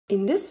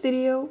In this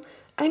video,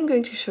 I'm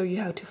going to show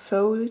you how to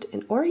fold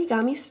an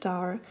origami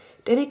star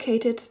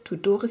dedicated to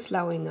Doris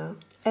Lauinger,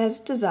 as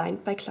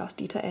designed by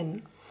Klaus-Dieter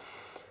Ennen.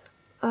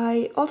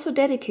 I also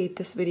dedicate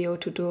this video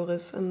to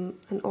Doris, an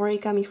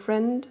origami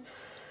friend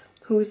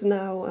who is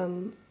now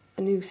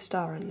a new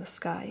star in the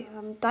sky.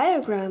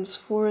 Diagrams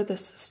for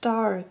this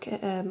star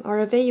are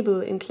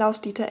available in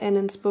Klaus-Dieter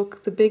Ennen's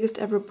book, The Biggest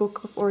Ever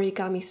Book of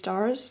Origami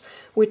Stars,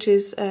 which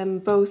is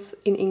both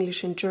in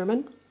English and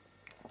German,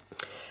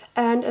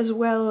 and as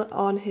well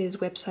on his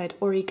website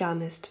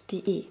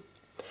origamist.de.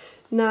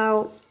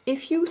 Now,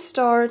 if you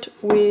start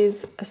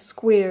with a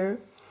square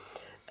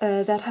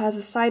that has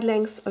a side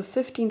length of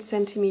 15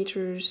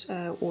 centimeters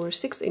or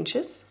 6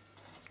 inches,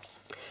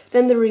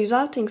 then the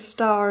resulting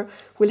star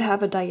will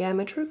have a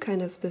diameter,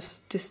 kind of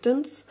this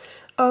distance,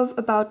 of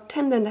about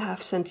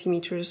 10.5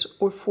 centimeters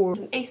or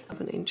 4/8 of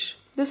an inch.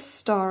 This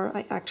star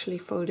I actually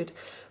folded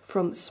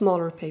from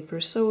smaller paper,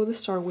 so the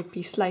star would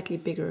be slightly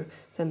bigger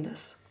than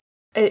this.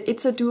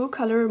 It's a dual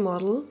color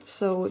model,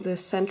 so the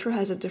center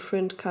has a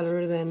different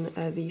color than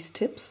these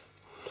tips.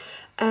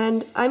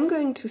 And I'm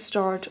going to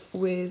start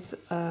with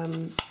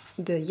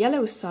the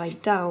yellow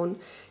side down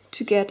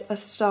to get a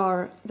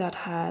star that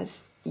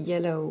has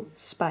yellow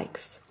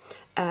spikes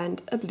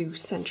and a blue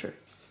center.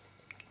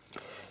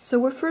 So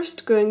we're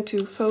first going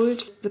to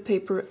fold the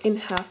paper in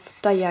half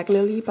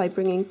diagonally by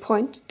bringing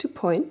point to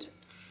point.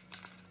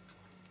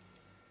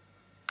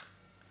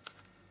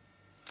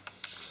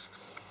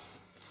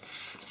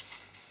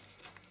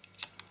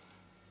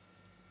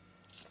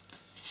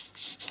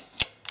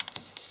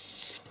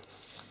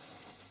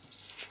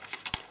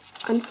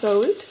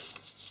 Unfold,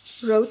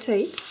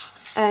 rotate,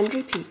 and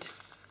repeat.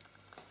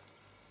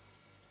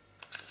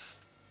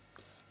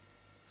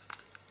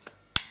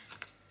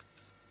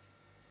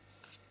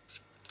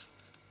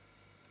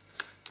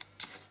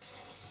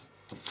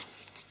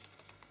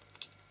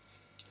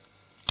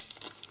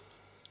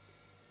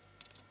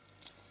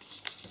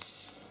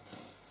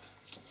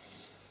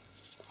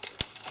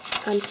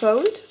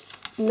 Unfold,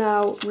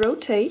 now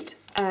rotate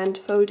and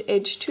fold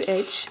edge to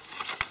edge.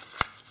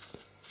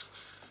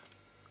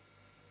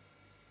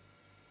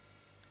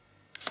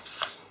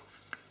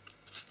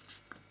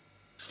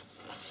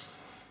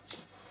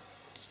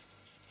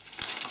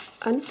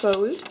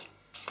 Unfold,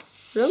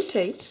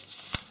 rotate,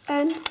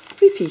 and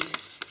repeat.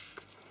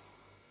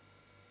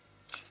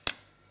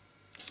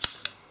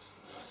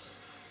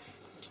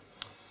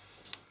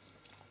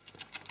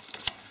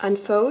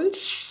 Unfold,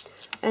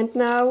 and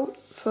now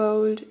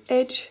fold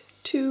edge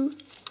to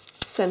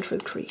central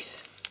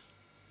crease.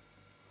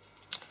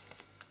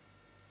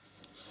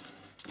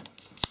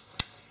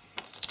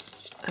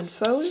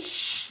 Unfold,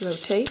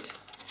 rotate,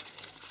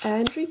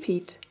 and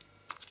repeat.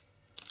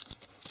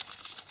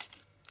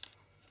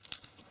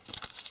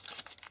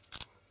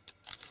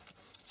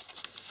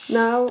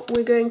 Now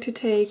we're going to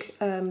take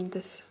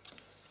this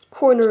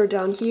corner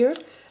down here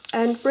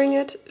and bring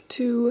it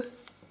to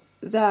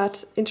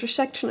that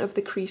intersection of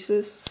the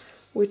creases,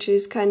 which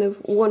is kind of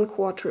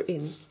 1/4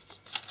 in.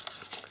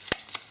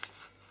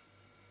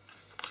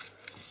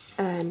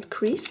 And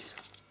crease.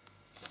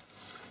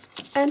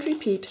 And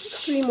repeat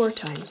 3 more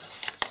times.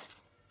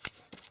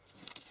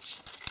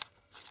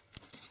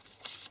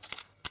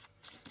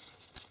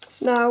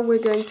 Now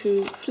we're going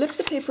to flip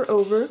the paper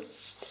over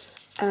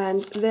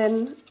and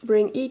then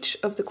bring each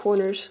of the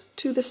corners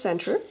to the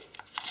center.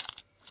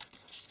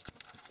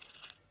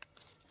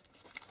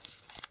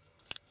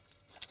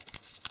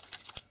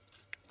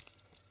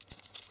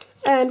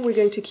 And we're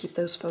going to keep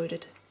those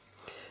folded.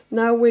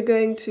 Now we're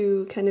going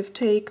to kind of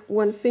take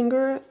one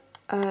finger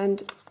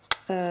and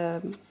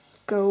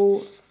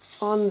go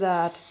on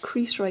that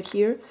crease right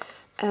here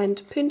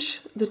and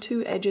pinch the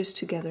 2 edges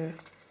together,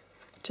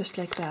 just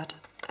like that.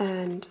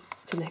 And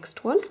the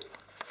next one.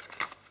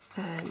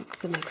 And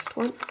the next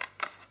one,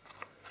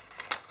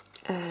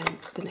 and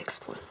the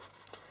next one.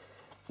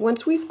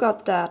 Once we've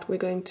got that, we're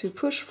going to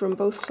push from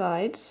both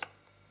sides,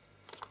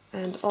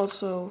 and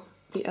also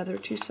the other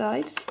 2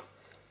 sides,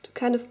 to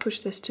kind of push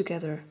this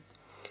together.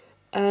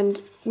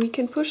 And we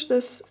can push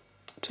this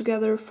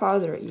together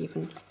farther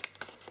even.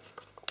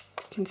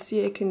 You can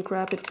see I can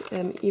grab it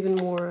even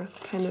more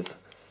kind of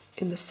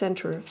in the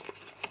center,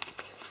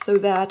 so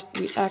that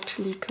we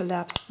actually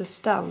collapse this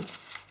down.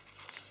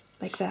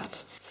 Like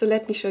that. So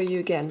let me show you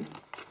again.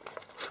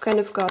 We've kind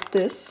of got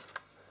this,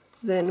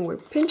 then we're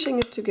pinching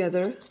it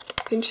together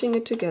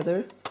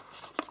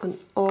on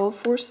all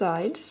 4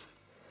 sides,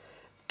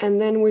 and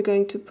then we're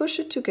going to push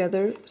it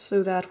together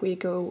so that we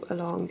go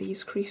along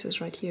these creases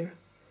right here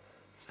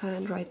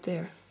and right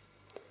there,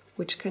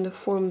 which kind of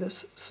form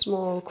this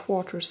small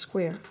quarter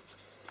square.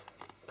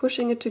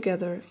 Pushing it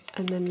together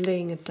and then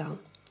laying it down.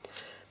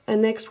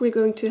 And next we're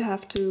going to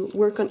have to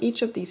work on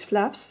each of these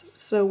flaps,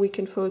 so we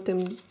can fold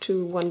them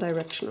to one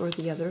direction or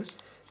the other.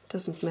 It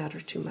doesn't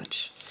matter too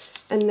much.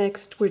 And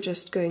next we're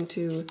just going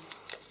to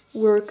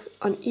work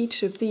on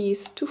each of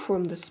these to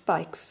form the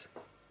spikes.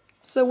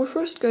 So we're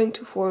first going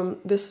to form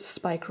this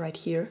spike right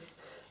here,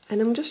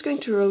 and I'm just going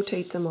to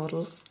rotate the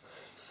model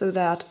so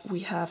that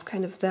we have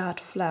kind of that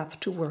flap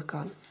to work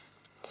on.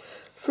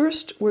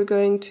 First we're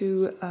going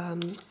to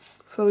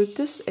fold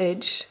this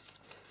edge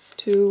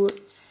to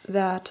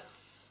that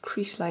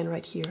crease line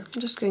right here. I'm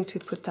just going to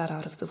put that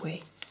out of the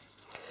way.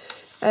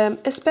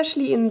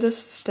 Especially in this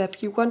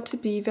step, you want to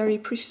be very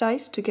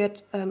precise to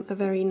get a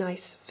very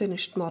nice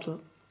finished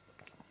model.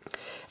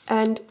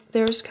 And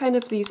there's kind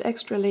of these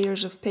extra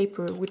layers of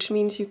paper, which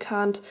means you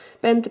can't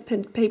bend the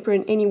paper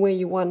in any way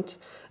you want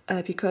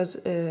because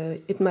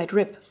it might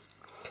rip.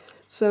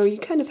 So you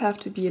kind of have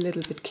to be a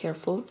little bit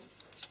careful,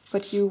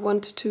 but you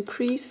want to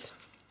crease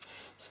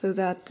so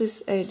that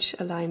this edge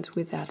aligns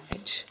with that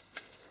edge.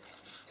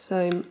 So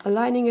I'm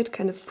aligning it,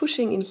 kind of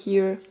pushing in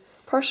here,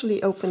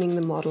 partially opening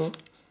the model,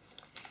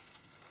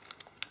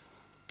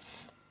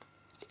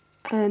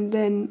 and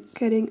then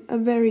getting a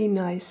very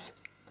nice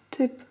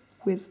tip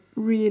with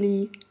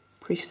really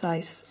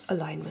precise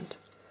alignment.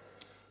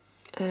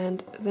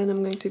 And then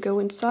I'm going to go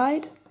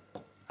inside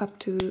up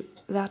to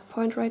that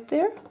point right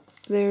there.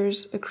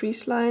 There's a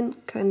crease line,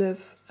 kind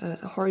of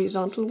a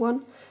horizontal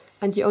one,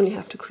 and you only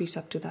have to crease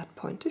up to that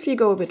point. If you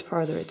go a bit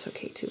farther, it's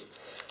okay too.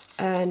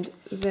 And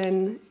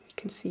then you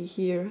can see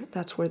here,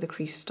 that's where the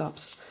crease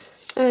stops.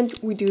 And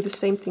we do the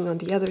same thing on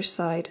the other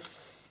side.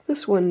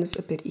 This one is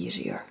a bit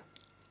easier.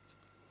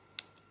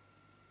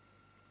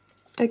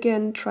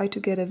 Again, try to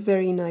get a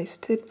very nice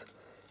tip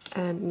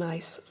and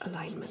nice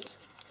alignment.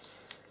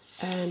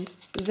 And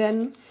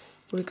then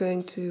we're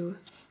going to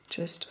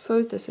just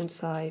fold this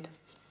inside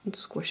and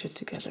squish it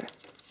together.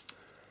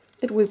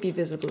 It will be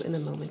visible in a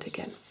moment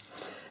again.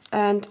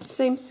 And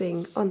same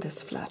thing on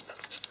this flap.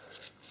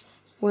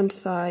 One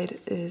side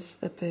is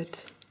a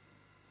bit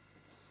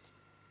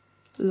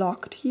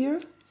locked here.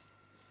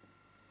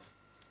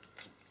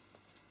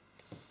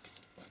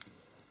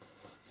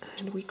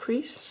 And we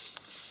crease.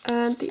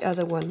 And the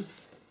other one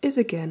is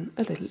again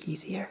a little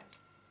easier.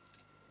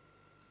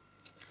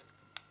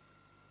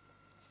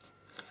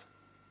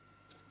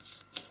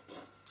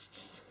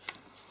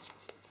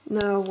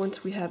 Now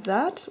once we have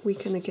that, we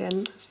can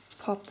again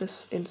pop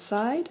this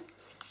inside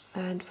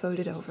and fold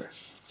it over.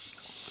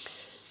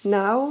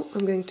 Now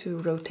I'm going to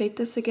rotate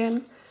this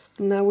again,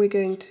 and now we're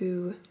going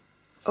to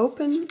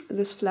open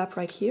this flap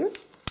right here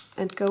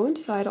and go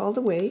inside all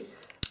the way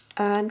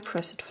and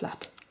press it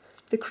flat.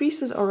 The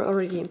creases are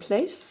already in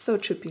place, so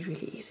it should be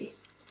really easy.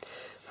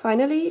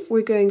 Finally,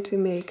 we're going to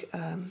make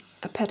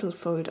a petal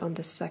fold on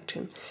this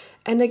section.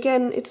 And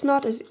again, it's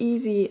not as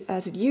easy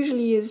as it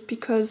usually is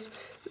because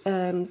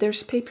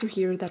there's paper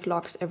here that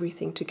locks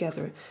everything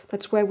together.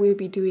 That's why we'll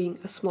be doing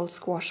a small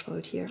squash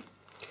fold here.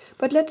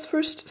 But let's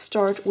first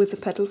start with the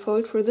petal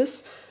fold. For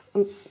this,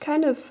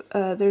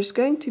 there's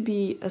going to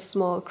be a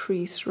small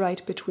crease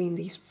right between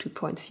these 2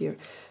 points here.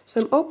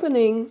 So I'm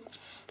opening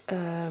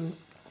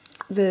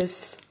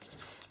this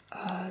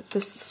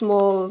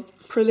small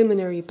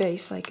preliminary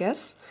base, I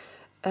guess,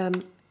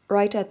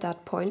 right at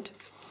that point.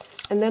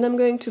 And then I'm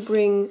going to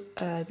bring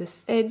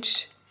this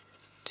edge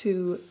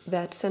to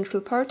that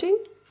central parting,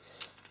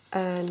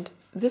 and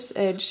this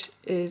edge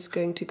is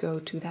going to go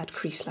to that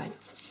crease line.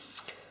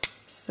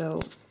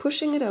 So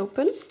pushing it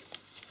open,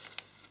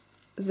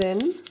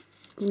 then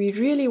we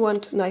really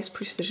want nice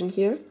precision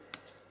here.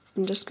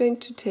 I'm just going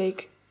to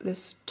take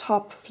this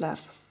top flap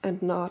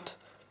and not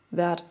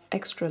that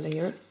extra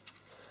layer,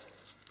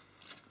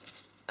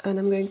 and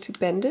I'm going to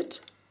bend it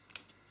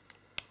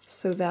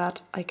so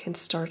that I can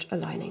start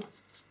aligning.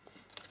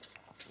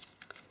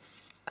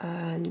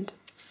 And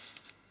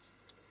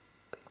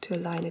to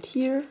align it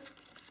here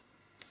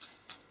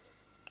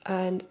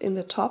and in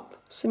the top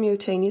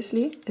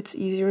simultaneously. It's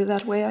easier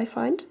that way, I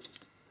find.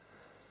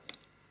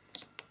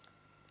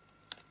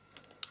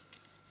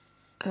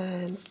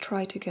 And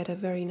try to get a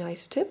very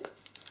nice tip.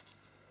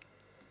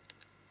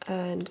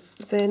 And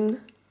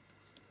then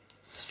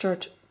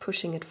start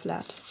pushing it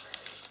flat.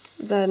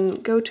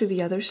 Then go to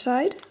the other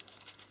side.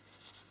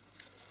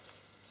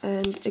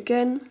 And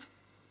again,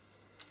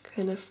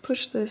 kind of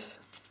push this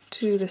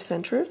to the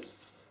center.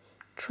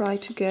 Try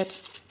to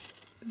get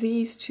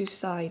these two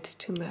sides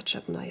to match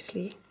up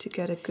nicely to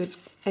get a good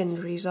end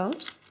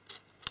result.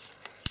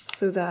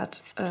 So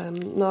that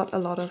not a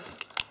lot of,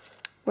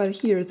 well,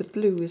 here the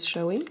blue is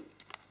showing.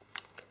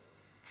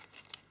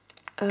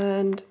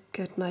 And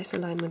get nice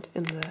alignment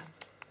in the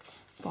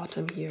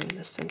bottom here in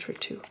the center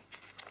too.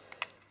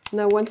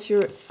 Now once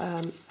you're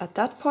at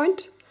that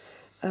point,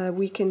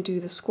 we can do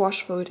the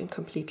squash fold and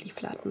completely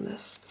flatten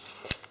this.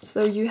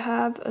 So you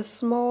have a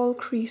small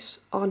crease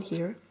on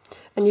here,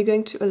 and you're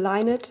going to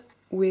align it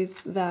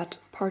with that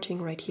parting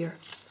right here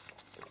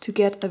to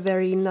get a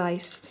very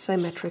nice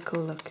symmetrical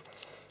look.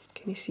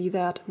 Can you see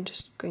that? I'm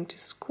just going to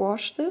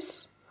squash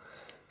this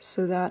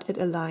so that it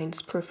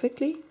aligns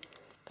perfectly,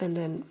 and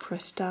then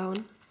press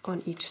down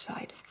on each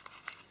side.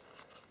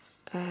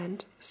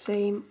 And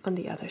same on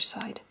the other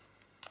side.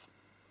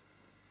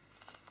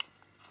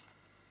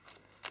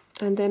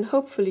 And then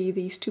hopefully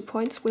these 2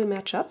 points will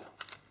match up,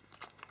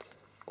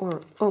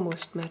 or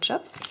almost match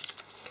up.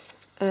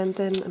 And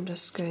then I'm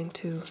just going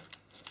to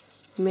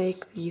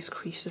make these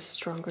creases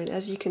stronger. And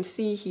as you can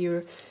see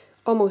here,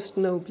 almost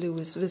no blue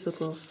is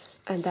visible,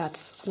 and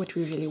that's what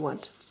we really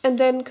want. And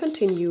then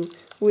continue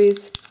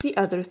with the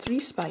other 3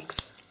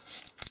 spikes.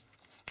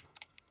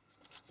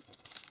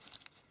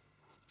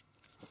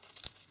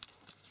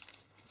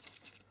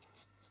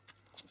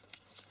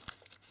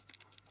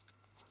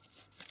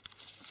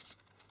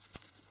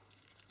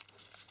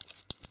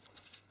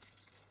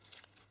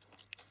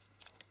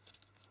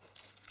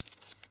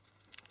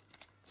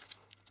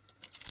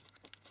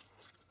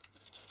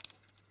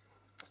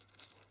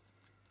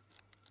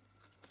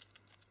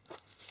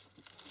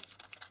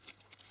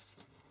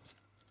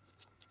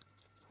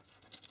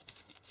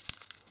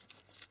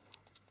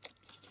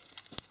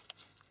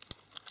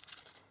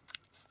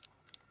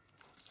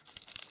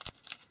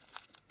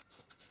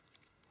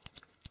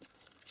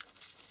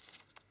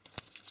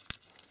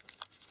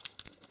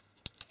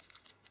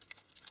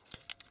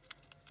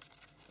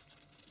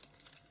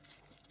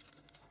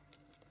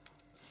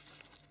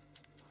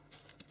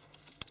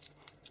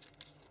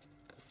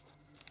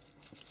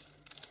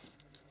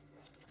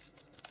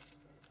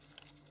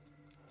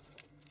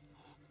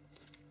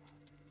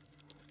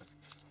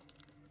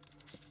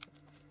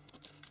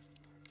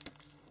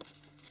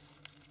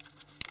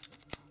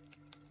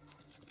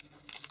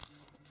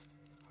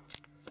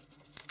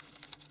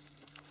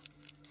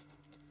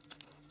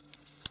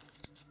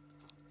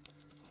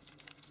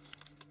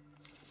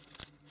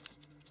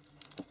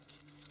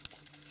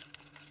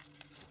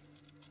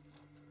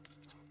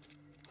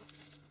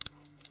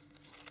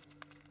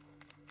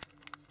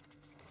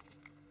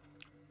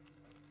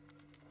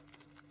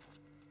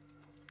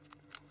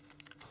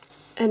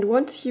 And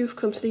once you've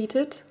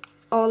completed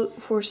all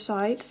 4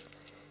 sides,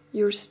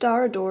 your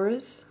star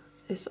Doris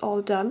is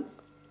all done.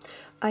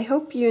 I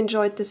hope you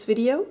enjoyed this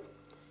video.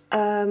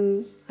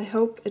 I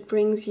hope it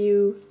brings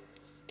you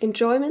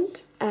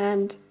enjoyment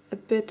and a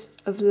bit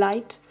of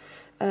light,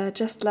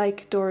 just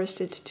like Doris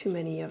did to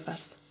many of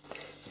us.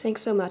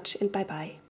 Thanks so much, and bye-bye.